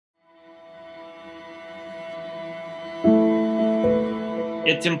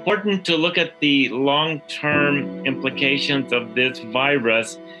It's important to look at the long-term implications of this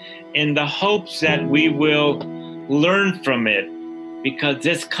virus in the hopes that we will learn from it, because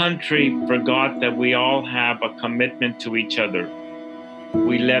this country forgot that we all have a commitment to each other.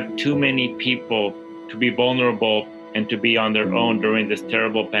 We left too many people to be vulnerable and to be on their own during this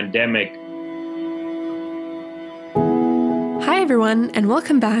terrible pandemic. Hi, everyone, and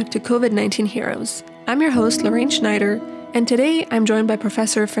welcome back to COVID-19 Heroes. I'm your host, Lorraine Schneider, and today I'm joined by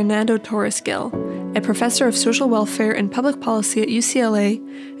Professor Fernando Torres-Gil, a professor of social welfare and public policy at UCLA,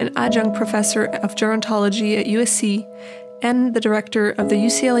 an adjunct professor of gerontology at USC, and the director of the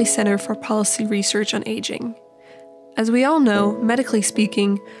UCLA Center for Policy Research on Aging. As we all know, medically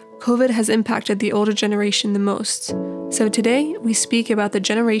speaking, COVID has impacted the older generation the most. So today, we speak about the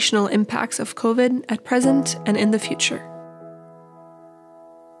generational impacts of COVID at present and in the future.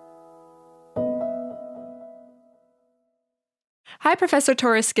 Hi, Professor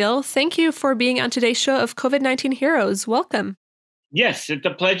Torres-Gil. Thank you for being on today's show of COVID-19 Heroes. Welcome. Yes, it's a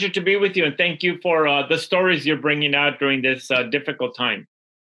pleasure to be with you, and thank you for the stories you're bringing out during this difficult time.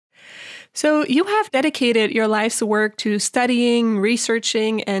 So you have dedicated your life's work to studying,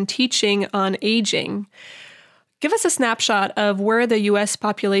 researching, and teaching on aging. Give us a snapshot of where the U.S.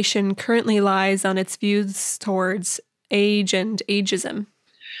 population currently lies on its views towards age and ageism.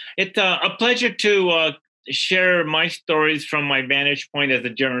 It's a pleasure to share my stories from my vantage point as a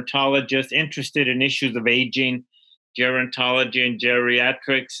gerontologist interested in issues of aging, gerontology, and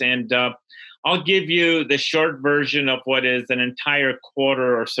geriatrics. And I'll give you the short version of what is an entire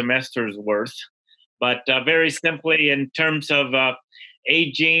quarter or semester's worth. But very simply, in terms of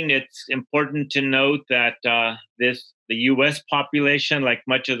aging, it's important to note that the U.S. population, like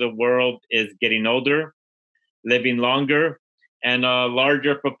much of the world, is getting older, living longer, and a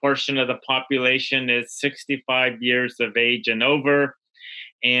larger proportion of the population is 65 years of age and over.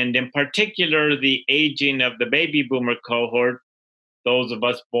 And in particular, the aging of the baby boomer cohort, those of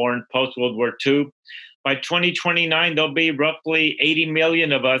us born post-World War II. By 2029, there'll be roughly 80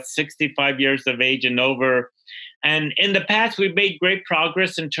 million of us 65 years of age and over. And in the past, we've made great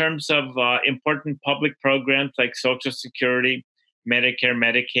progress in terms of important public programs like Social Security, Medicare,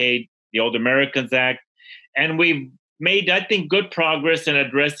 Medicaid, the Old Americans Act. And we've made, I think, good progress in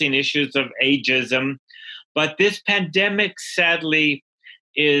addressing issues of ageism. But this pandemic, sadly,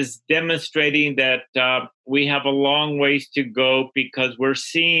 is demonstrating that we have a long ways to go, because we're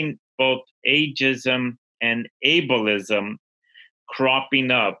seeing both ageism and ableism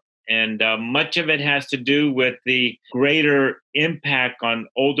cropping up. And much of it has to do with the greater impact on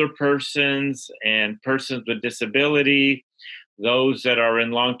older persons and persons with disability, those that are in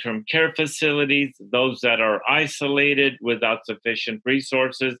long-term care facilities, those that are isolated without sufficient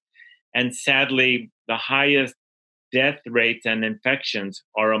resources. And sadly, the highest death rates and infections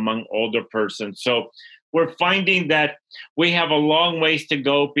are among older persons. So we're finding that we have a long ways to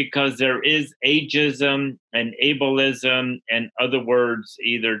go, because there is ageism and ableism, and other words,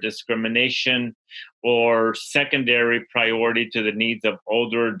 either discrimination or secondary priority to the needs of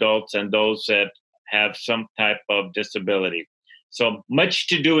older adults and those that have some type of disability. So much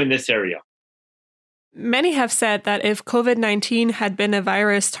to do in this area. Many have said that if COVID-19 had been a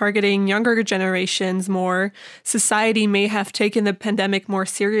virus targeting younger generations more, society may have taken the pandemic more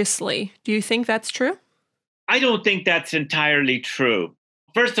seriously. Do you think that's true? I don't think that's entirely true.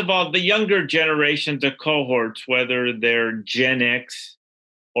 First of all, the younger generations or cohorts, whether they're Gen X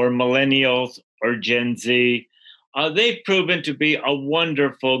or millennials or Gen Z, they've proven to be a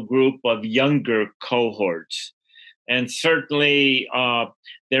wonderful group of younger cohorts. And certainly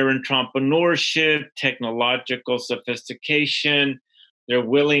their entrepreneurship, technological sophistication, their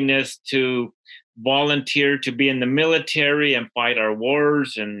willingness to volunteer to be in the military and fight our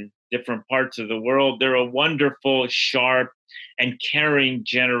wars in different parts of the world. They're a wonderful, sharp, and caring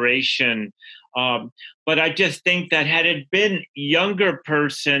generation. But I just think that had it been younger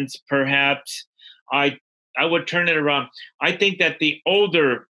persons, perhaps I would turn it around. I think that the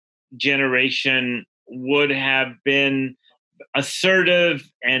older generation would have been assertive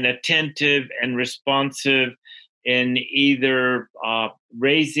and attentive and responsive in either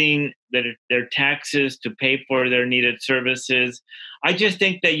raising their taxes to pay for their needed services. I just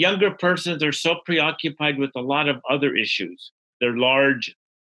think that younger persons are so preoccupied with a lot of other issues. Their large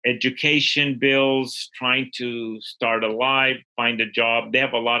education bills, trying to start a life, find a job. They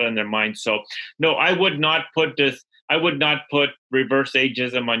have a lot on their mind. So no, I would not put reverse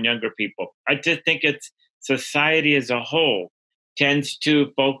ageism on younger people. I just think it's society as a whole tends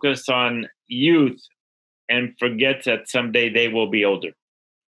to focus on youth and forgets that someday they will be older.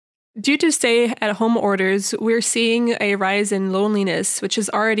 Due to stay-at-home orders, we're seeing a rise in loneliness, which is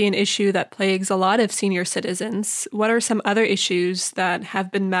already an issue that plagues a lot of senior citizens. What are some other issues that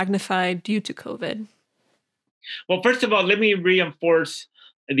have been magnified due to COVID? Well, first of all, let me reinforce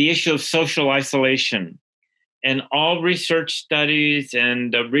the issue of social isolation. And all research studies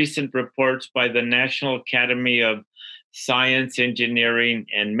and recent reports by the National Academy of Science, Engineering,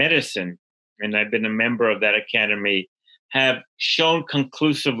 and Medicine, and I've been a member of that academy, have shown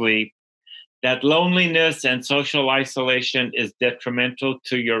conclusively that loneliness and social isolation is detrimental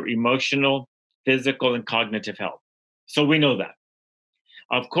to your emotional, physical, and cognitive health. So we know that.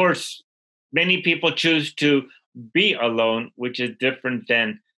 Of course, many people choose to be alone, which is different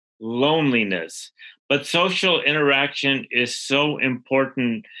than loneliness. But social interaction is so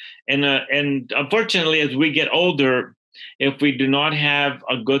important. And unfortunately, as we get older, if we do not have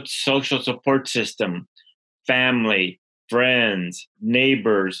a good social support system, family, friends,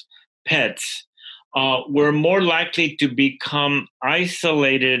 neighbors, pets, we're more likely to become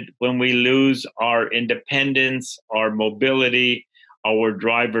isolated when we lose our independence, our mobility, our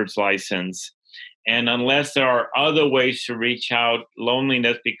driver's license. And unless there are other ways to reach out,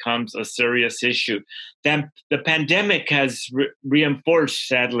 loneliness becomes a serious issue. Then the pandemic has reinforced,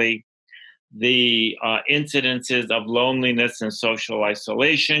 sadly, the incidences of loneliness and social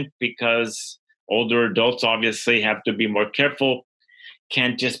isolation because older adults obviously have to be more careful,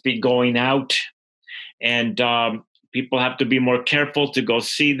 can't just be going out, and people have to be more careful to go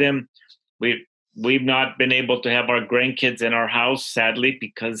see them. We've not been able to have our grandkids in our house, sadly,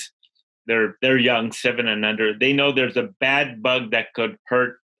 because they're young, 7 and under. They know there's a bad bug that could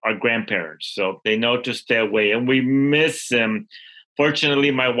hurt our grandparents, so they know to stay away, and we miss them.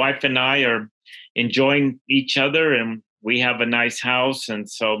 Fortunately, my wife and I are enjoying each other, and we have a nice house, and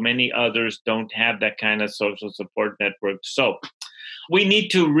so many others don't have that kind of social support network. So we need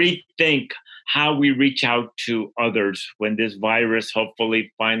to rethink how we reach out to others when this virus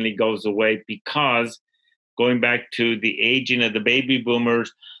hopefully finally goes away, because going back to the aging of the baby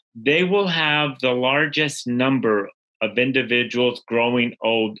boomers, they will have the largest number of individuals growing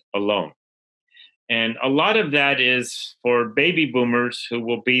old alone. And a lot of that is for baby boomers, who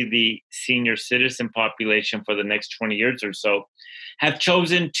will be the senior citizen population for the next 20 years or so, have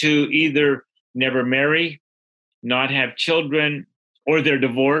chosen to either never marry, not have children, or they're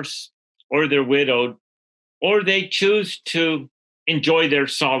divorced, or they're widowed, or they choose to enjoy their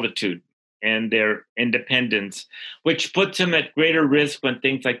solitude and their independence, which puts them at greater risk when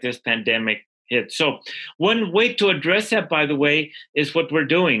things like this pandemic hit. So one way to address that, by the way, is what we're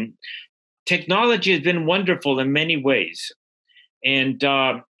doing. Technology has been wonderful in many ways. And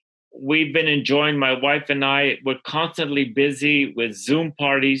we've been enjoying, my wife and I, we're constantly busy with Zoom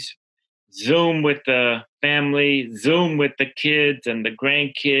parties, Zoom with the family, Zoom with the kids and the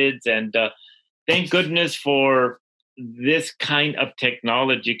grandkids. And thank goodness for this kind of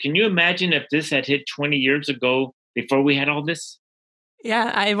technology. Can you imagine if this had hit 20 years ago before we had all this?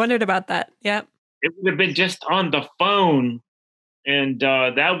 Yeah, I wondered about that. Yeah. It would have been just on the phone, and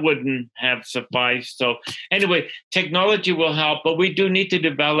that wouldn't have sufficed. So anyway, technology will help, but we do need to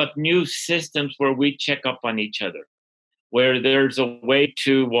develop new systems where we check up on each other, where there's a way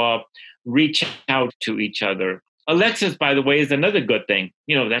to reach out to each other. Alexis, by the way, is another good thing.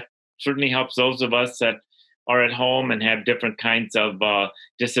 You know, that certainly helps those of us that are at home and have different kinds of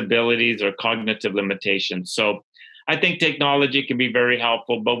disabilities or cognitive limitations. So I think technology can be very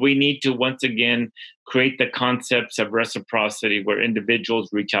helpful, but we need to once again create the concepts of reciprocity where individuals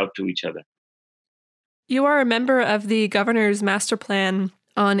reach out to each other. You are a member of the Governor's Master Plan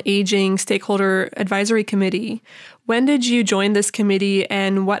on Aging Stakeholder Advisory Committee. When did you join this committee,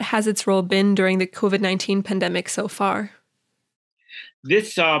 and what has its role been during the COVID-19 pandemic so far?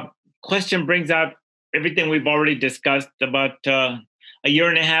 This question brings out everything we've already discussed. About a year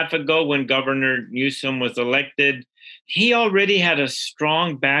and a half ago, when Governor Newsom was elected, he already had a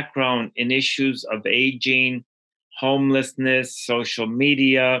strong background in issues of aging, homelessness, social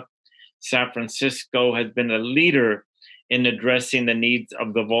media. San Francisco has been a leader in addressing the needs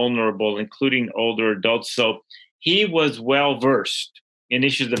of the vulnerable, including older adults. So he was well versed in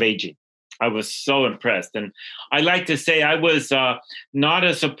issues of aging. I was so impressed. And I like to say I was not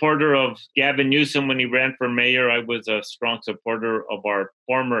a supporter of Gavin Newsom when he ran for mayor. I was a strong supporter of our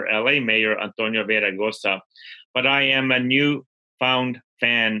former LA mayor, Antonio Villaraigosa. But I am a newfound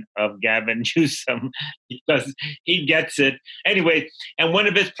fan of Gavin Newsom because he gets it. Anyway, and one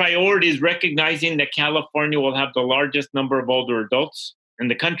of his priorities, recognizing that California will have the largest number of older adults in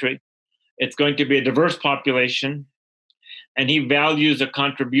the country. It's going to be a diverse population. And he values the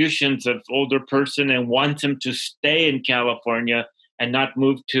contributions of older person and wants him to stay in California and not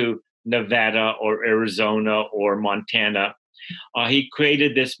move to Nevada or Arizona or Montana. He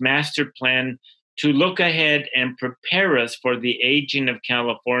created this master plan to look ahead and prepare us for the aging of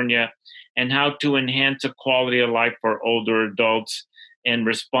California and how to enhance the quality of life for older adults and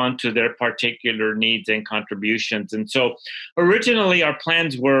respond to their particular needs and contributions. And so originally our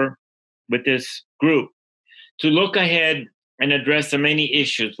plans were with this group to look ahead and address the many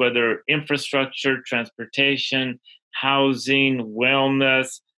issues, whether infrastructure, transportation, housing,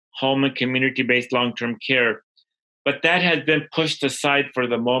 wellness, home and community-based long-term care. But that has been pushed aside for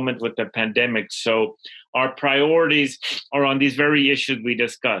the moment with the pandemic. So our priorities are on these very issues we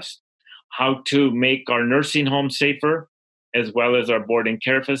discussed: how to make our nursing homes safer, as well as our boarding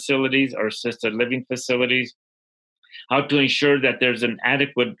care facilities, our assisted living facilities, how to ensure that there's an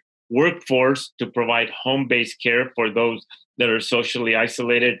adequate workforce to provide home-based care for those that are socially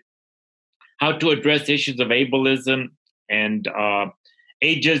isolated, how to address issues of ableism and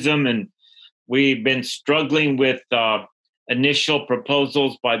ageism. And we've been struggling with initial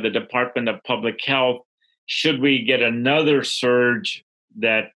proposals by the Department of Public Health. Should we get another surge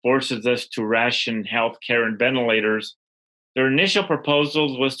that forces us to ration healthcare and ventilators? Their initial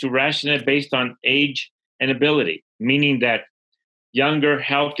proposals was to ration it based on age and ability, meaning that younger,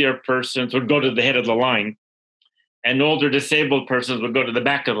 healthier persons would go to the head of the line and older disabled persons would go to the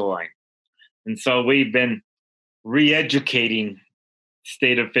back of the line. And so we've been re-educating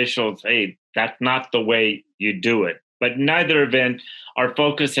state officials, hey, that's not the way you do it. But in either event, our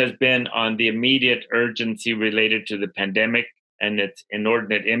focus has been on the immediate urgency related to the pandemic and its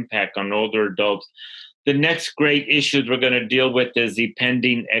inordinate impact on older adults. The next great issues we're going to deal with is the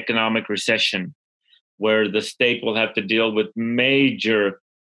pending economic recession, where the state will have to deal with major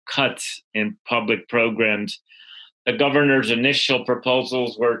cuts in public programs. The governor's initial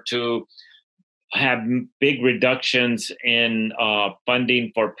proposals were to have big reductions in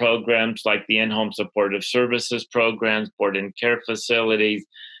funding for programs like the in-home supportive services programs, board and care facilities,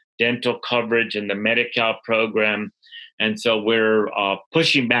 dental coverage, and the Medi-Cal program. And so we're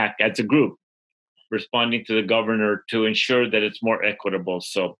pushing back as a group, responding to the governor to ensure that it's more equitable.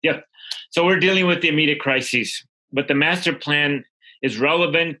 So, so we're dealing with the immediate crises. But the master plan is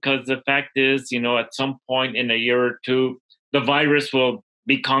relevant because the fact is, at some point in a year or two, the virus will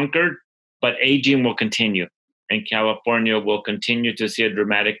be conquered, but aging will continue. And California will continue to see a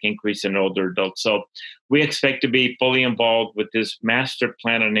dramatic increase in older adults. So we expect to be fully involved with this master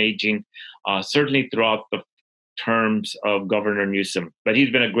plan on aging, certainly throughout the terms of Governor Newsom. But he's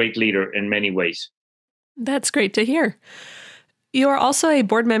been a great leader in many ways. That's great to hear. You are also a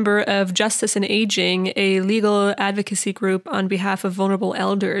board member of Justice and Aging, a legal advocacy group on behalf of vulnerable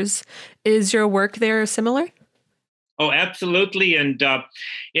elders. Is your work there similar? Oh, absolutely. And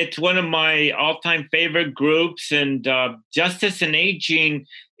it's one of my all-time favorite groups. And Justice and Aging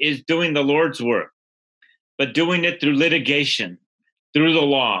is doing the Lord's work, but doing it through litigation, through the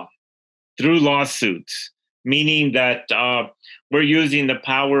law, through lawsuits, meaning that we're using the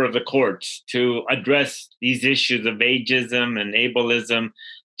power of the courts to address these issues of ageism and ableism.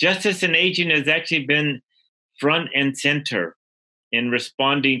 Justice and Aging has actually been front and center in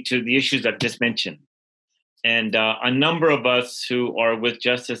responding to the issues I've just mentioned. And a number of us who are with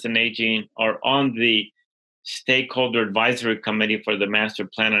Justice and Aging are on the Stakeholder Advisory Committee for the Master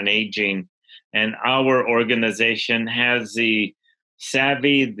Plan on Aging. And our organization has the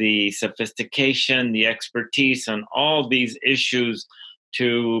savvy, the sophistication, the expertise on all these issues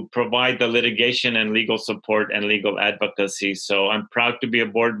to provide the litigation and legal support and legal advocacy. So I'm proud to be a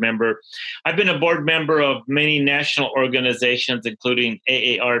board member. I've been a board member of many national organizations, including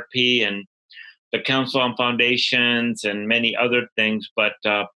AARP and the Council on Foundations and many other things. But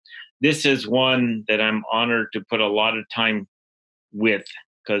this is one that I'm honored to put a lot of time with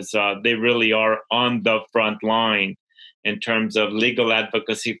because they really are on the front line in terms of legal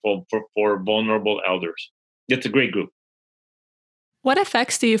advocacy for vulnerable elders. It's a great group. What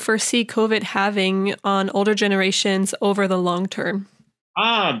effects do you foresee COVID having on older generations over the long term?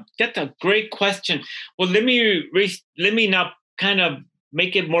 That's a great question. Well, let me now kind of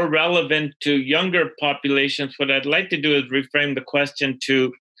make it more relevant to younger populations. What I'd like to do is reframe the question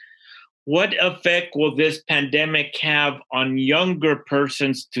to what effect will this pandemic have on younger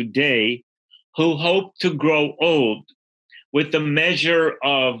persons today who hope to grow old with a measure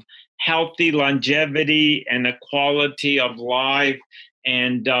of healthy longevity and a quality of life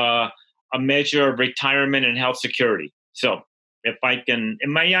and a measure of retirement and health security? So if I can,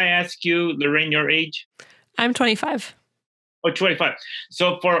 may I ask you, Lorraine, your age? I'm 25. Oh, 25.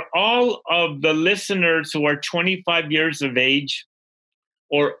 So for all of the listeners who are 25 years of age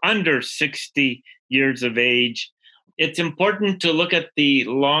or under 60 years of age, it's important to look at the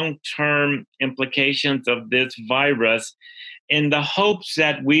long-term implications of this virus in the hopes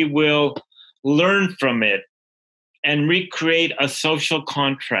that we will learn from it and recreate a social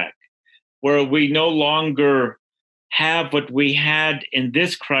contract where we no longer have what we had in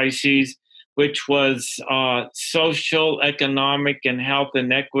this crisis, which was social, economic, and health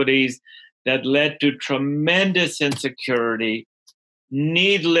inequities that led to tremendous insecurity,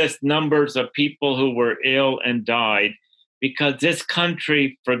 needless numbers of people who were ill and died, because this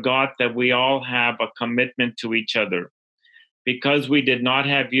country forgot that we all have a commitment to each other. Because we did not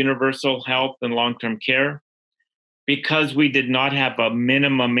have universal health and long-term care, because we did not have a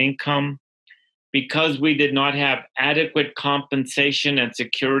minimum income, because we did not have adequate compensation and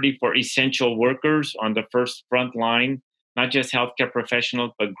security for essential workers on the first front line, not just healthcare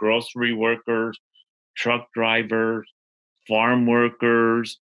professionals, but grocery workers, truck drivers, farm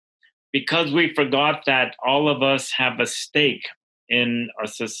workers, because we forgot that all of us have a stake in a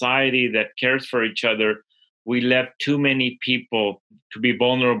society that cares for each other. We left too many people to be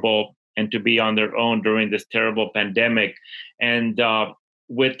vulnerable and to be on their own during this terrible pandemic. And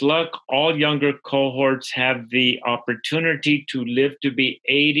with luck, all younger cohorts have the opportunity to live to be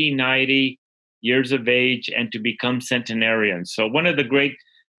 80, 90 years of age and to become centenarians. So one of the great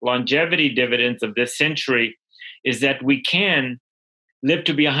longevity dividends of this century is that we can live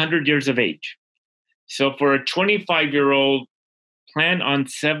to be 100 years of age. So for a 25-year-old, plan on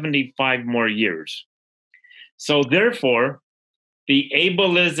 75 more years. So therefore, the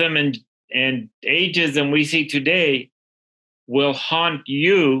ableism and ageism we see today will haunt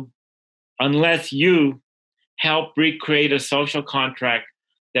you unless you help recreate a social contract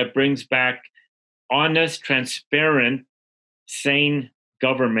that brings back honest, transparent, sane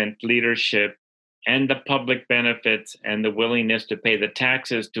government leadership and the public benefits and the willingness to pay the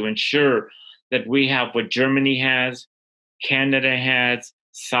taxes to ensure that we have what Germany has, Canada has,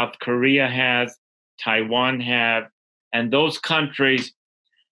 South Korea has, Taiwan have, and those countries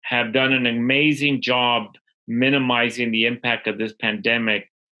have done an amazing job minimizing the impact of this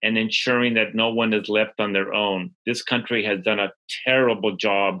pandemic and ensuring that no one is left on their own. This country has done a terrible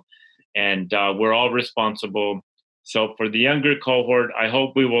job, and we're all responsible. So for the younger cohort, I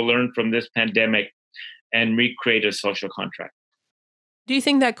hope we will learn from this pandemic and recreate a social contract. Do you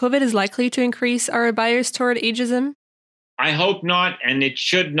think that COVID is likely to increase our bias toward ageism? I hope not, and it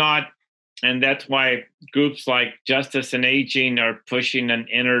should not. And that's why groups like Justice and Aging are pushing an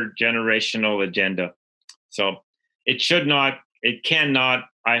intergenerational agenda. So it should not, it cannot,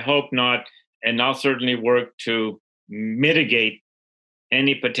 I hope not, and I'll certainly work to mitigate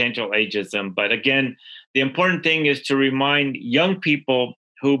any potential ageism. But again, the important thing is to remind young people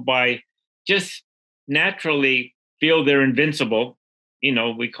who by just naturally feel they're invincible,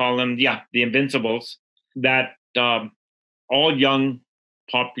 we call them, the invincibles, that all young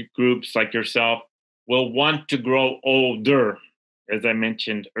pop groups like yourself will want to grow older, as I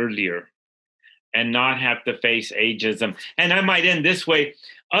mentioned earlier, and not have to face ageism. And I might end this way.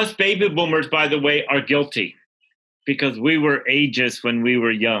 Us baby boomers, by the way, are guilty because we were ageist when we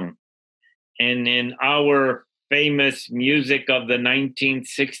were young. And in our famous music of the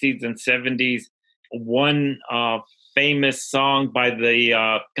 1960s and 70s, one famous song by the,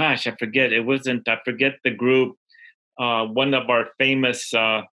 I forget the group. One of our famous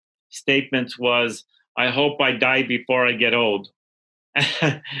statements was, I hope I die before I get old.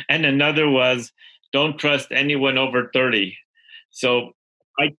 And another was, don't trust anyone over 30. So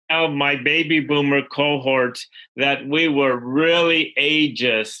I tell my baby boomer cohorts that we were really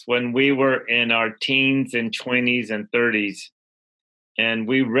ageist when we were in our teens and 20s and 30s. And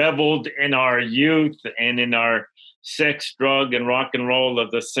we reveled in our youth and in our sex, drug, and rock and roll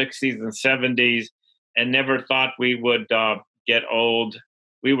of the 60s and 70s and never thought we would get old.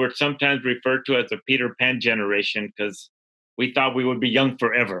 We were sometimes referred to as a Peter Pan generation because we thought we would be young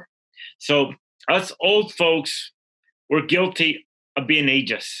forever. So us old folks were guilty of being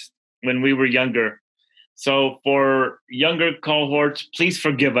ageist when we were younger. So for younger cohorts, please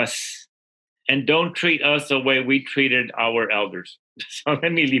forgive us and don't treat us the way we treated our elders. So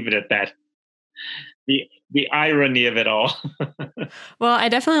let me leave it at that. The irony of it all. Well, I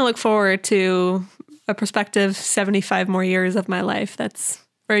definitely look forward to a prospective 75 more years of my life. That's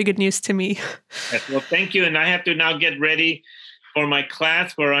very good news to me. Yes, well, thank you. And I have to now get ready for my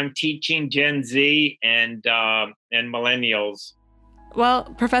class where I'm teaching Gen Z and millennials. Well,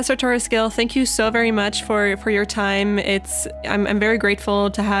 Professor Torres-Gil, thank you so very much for your time. I'm very grateful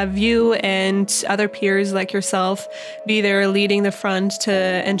to have you and other peers like yourself be there leading the front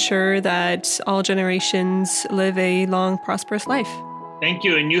to ensure that all generations live a long, prosperous life. Thank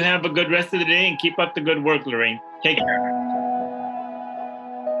you. And you have a good rest of the day and keep up the good work, Lorraine. Take care.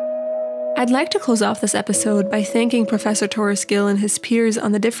 I'd like to close off this episode by thanking Professor Torres-Gil and his peers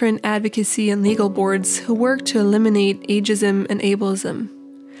on the different advocacy and legal boards who work to eliminate ageism and ableism.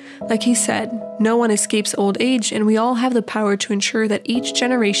 Like he said, no one escapes old age, and we all have the power to ensure that each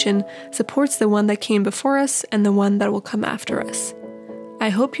generation supports the one that came before us and the one that will come after us. I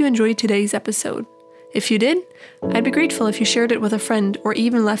hope you enjoyed today's episode. If you did, I'd be grateful if you shared it with a friend or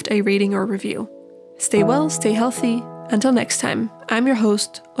even left a rating or review. Stay well, stay healthy. Until next time, I'm your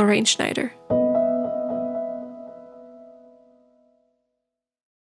host, Lorraine Schneider.